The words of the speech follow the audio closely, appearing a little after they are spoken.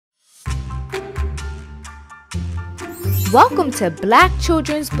Welcome to Black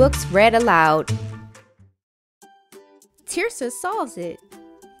Children's Books Read Aloud. Terysa Solves It.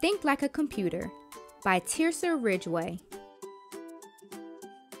 Think Like a Computer by Terysa Ridgeway.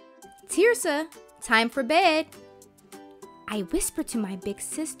 Terysa, time for bed. I whispered to my big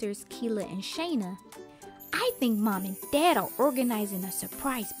sisters, Keela and Shayna. I think Mom and Dad are organizing a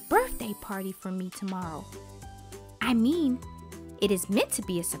surprise birthday party for me tomorrow. I mean, it is meant to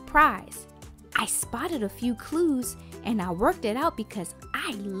be a surprise. I spotted a few clues and I worked it out because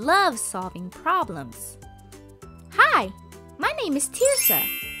I love solving problems. Hi, my name is Terysa.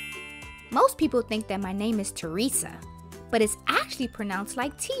 Most people think that my name is Terysa, but it's actually pronounced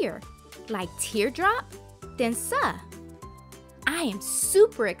like teardrop, then sa. I am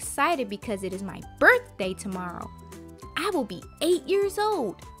super excited because it is my birthday tomorrow. I will be 8 years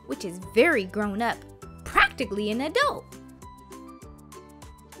old, which is very grown up, practically an adult.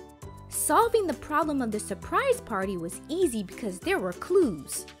 Solving the problem of the surprise party was easy because there were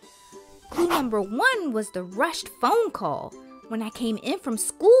clues. Clue number 1 was the rushed phone call. When I came in from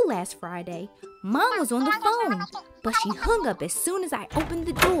school last Friday, Mom was on the phone, but she hung up as soon as I opened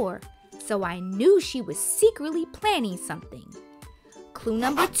the door, so I knew she was secretly planning something. Clue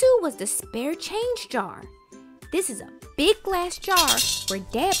number 2 was the spare change jar. This is a big glass jar where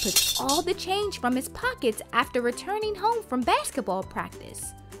Dad puts all the change from his pockets after returning home from basketball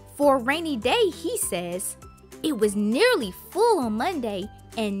practice. For a rainy day, he says. It was nearly full on Monday,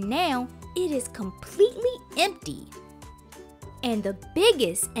 and now it is completely empty. And the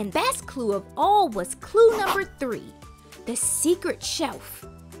biggest and best clue of all was clue number 3, the secret shelf.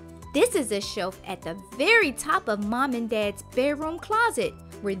 This is a shelf at the very top of Mom and Dad's bedroom closet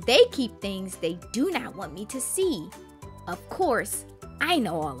where they keep things they do not want me to see. Of course, I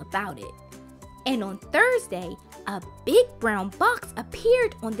know all about it. And on Thursday, a big brown box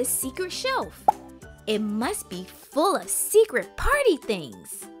appeared on the secret shelf. It must be full of secret party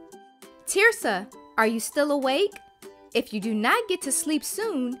things. Terysa, are you still awake? If you do not get to sleep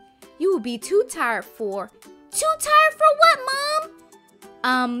soon, you will be too tired for... Too tired for what,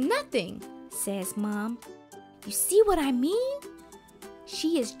 Mom? Nothing, says Mom. You see what I mean?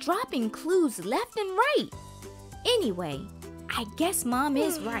 She is dropping clues left and right. Anyway, I guess Mom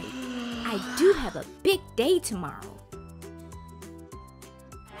is right. I do have a big day tomorrow.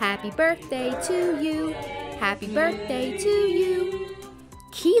 Happy birthday to you. Happy birthday to you.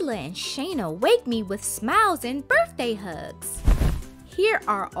 Keela and Shayna wake me with smiles and birthday hugs. Here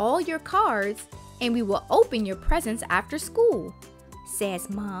are all your cards, and we will open your presents after school, says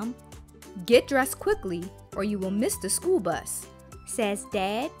Mom. Get dressed quickly or you will miss the school bus, says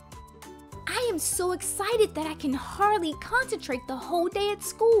Dad. I am so excited that I can hardly concentrate the whole day at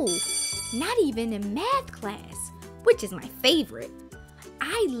school, not even in math class, which is my favorite.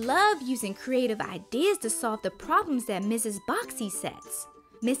 I love using creative ideas to solve the problems that Mrs. Boxy sets.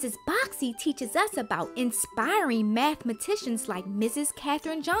 Mrs. Boxy teaches us about inspiring mathematicians like Mrs.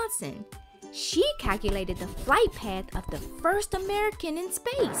 Katherine Johnson. She calculated the flight path of the first American in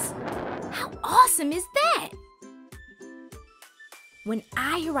space. How awesome is that? When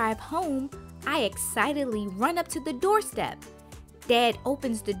I arrive home, I excitedly run up to the doorstep. Dad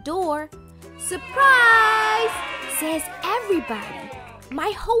opens the door. Surprise! Says everybody. My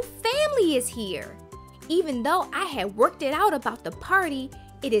whole family is here. Even though I had worked it out about the party,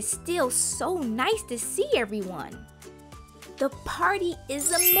 it is still so nice to see everyone. The party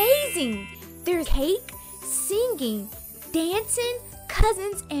is amazing. There's cake, singing, dancing,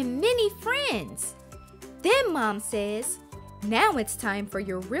 cousins, and many friends. Then Mom says, now it's time for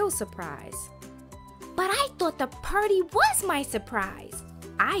your real surprise. But I thought the party was my surprise.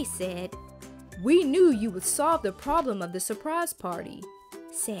 I said, we knew you would solve the problem of the surprise party,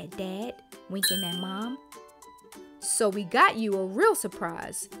 said Dad, winking at Mom. So we got you a real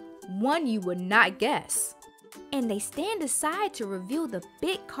surprise, one you would not guess. And they stand aside to reveal the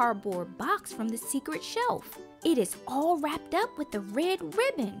big cardboard box from the secret shelf. It is all wrapped up with a red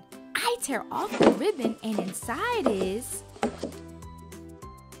ribbon. I tear off the ribbon and inside is... a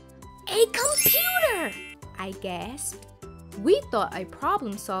computer! I gasped. We thought a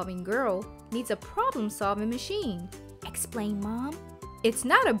problem-solving girl needs a problem-solving machine, explained Mom. It's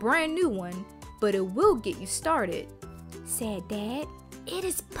not a brand new one, but it will get you started, said Dad. It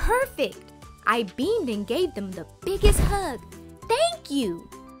is perfect. I beamed and gave them the biggest hug. Thank you.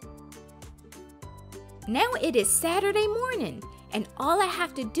 Now it is Saturday morning, and all I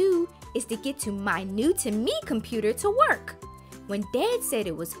have to do is to get to my new-to-me computer to work. When Dad said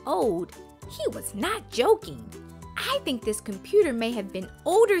it was old, he was not joking. I think this computer may have been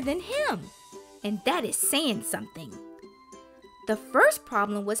older than him, and that is saying something. The first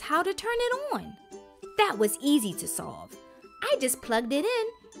problem was how to turn it on. That was easy to solve. I just plugged it in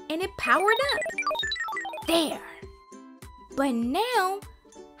and it powered up. There. But now,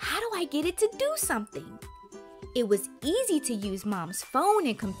 how do I get it to do something? It was easy to use Mom's phone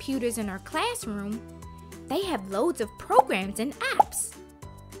and computers in our classroom. They have loads of programs and apps.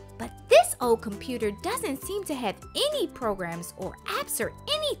 But this old computer doesn't seem to have any programs or apps or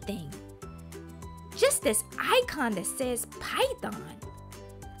anything. Just this icon that says Python.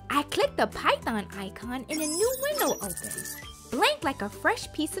 I clicked the Python icon and a new window opened, blank like a fresh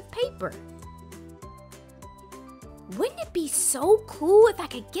piece of paper. Wouldn't it be so cool if I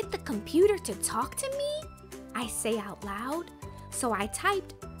could get the computer to talk to me? I say out loud. So I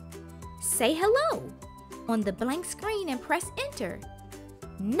typed, "Say hello," on the blank screen and press enter.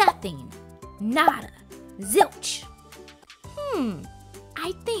 Nothing. Nada. Zilch.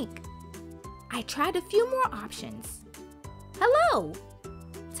 I think. I tried a few more options. Hello.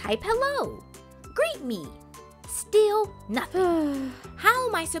 Type hello. Greet me. Still nothing. How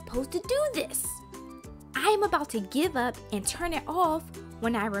am I supposed to do this? I am about to give up and turn it off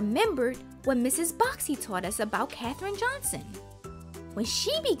when I remembered what Mrs. Boxy taught us about Katherine Johnson. When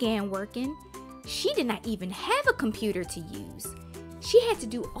she began working, she did not even have a computer to use. She had to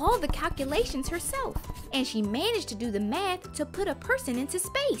do all the calculations herself, and she managed to do the math to put a person into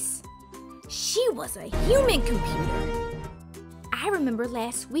space. She was a human computer. I remember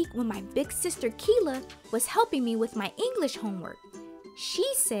last week when my big sister Keela was helping me with my English homework. She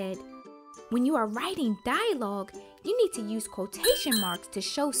said, when you are writing dialogue, you need to use quotation marks to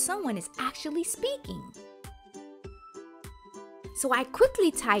show someone is actually speaking. So I quickly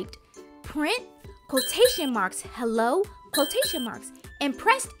typed print quotation marks hello quotation marks and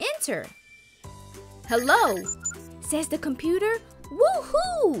pressed enter. Hello, says the computer.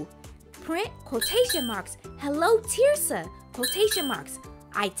 Woohoo! Print quotation marks hello Terysa quotation marks.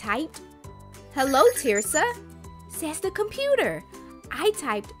 I typed hello Terysa, says the computer. I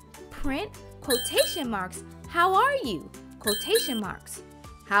typed print quotation marks how are you quotation marks.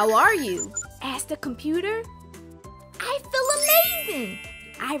 How are you? Asked the computer. I feel amazing,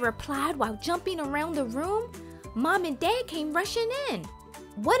 I replied while jumping around the room. Mom and Dad came rushing in.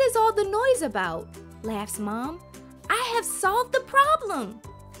 What is all the noise about? Laughs Mom. I have solved the problem,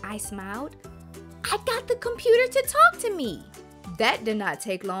 I smiled. I got the computer to talk to me. That did not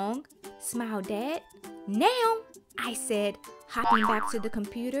take long, smiled Dad. Now, I said, hopping back to the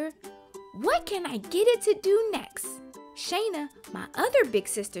computer, what can I get it to do next? Shayna, my other big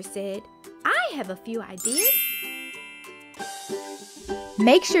sister, said, I have a few ideas.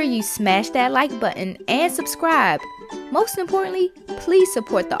 Make sure you smash that like button and subscribe. Most importantly, please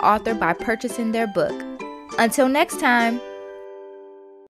support the author by purchasing their book. Until next time.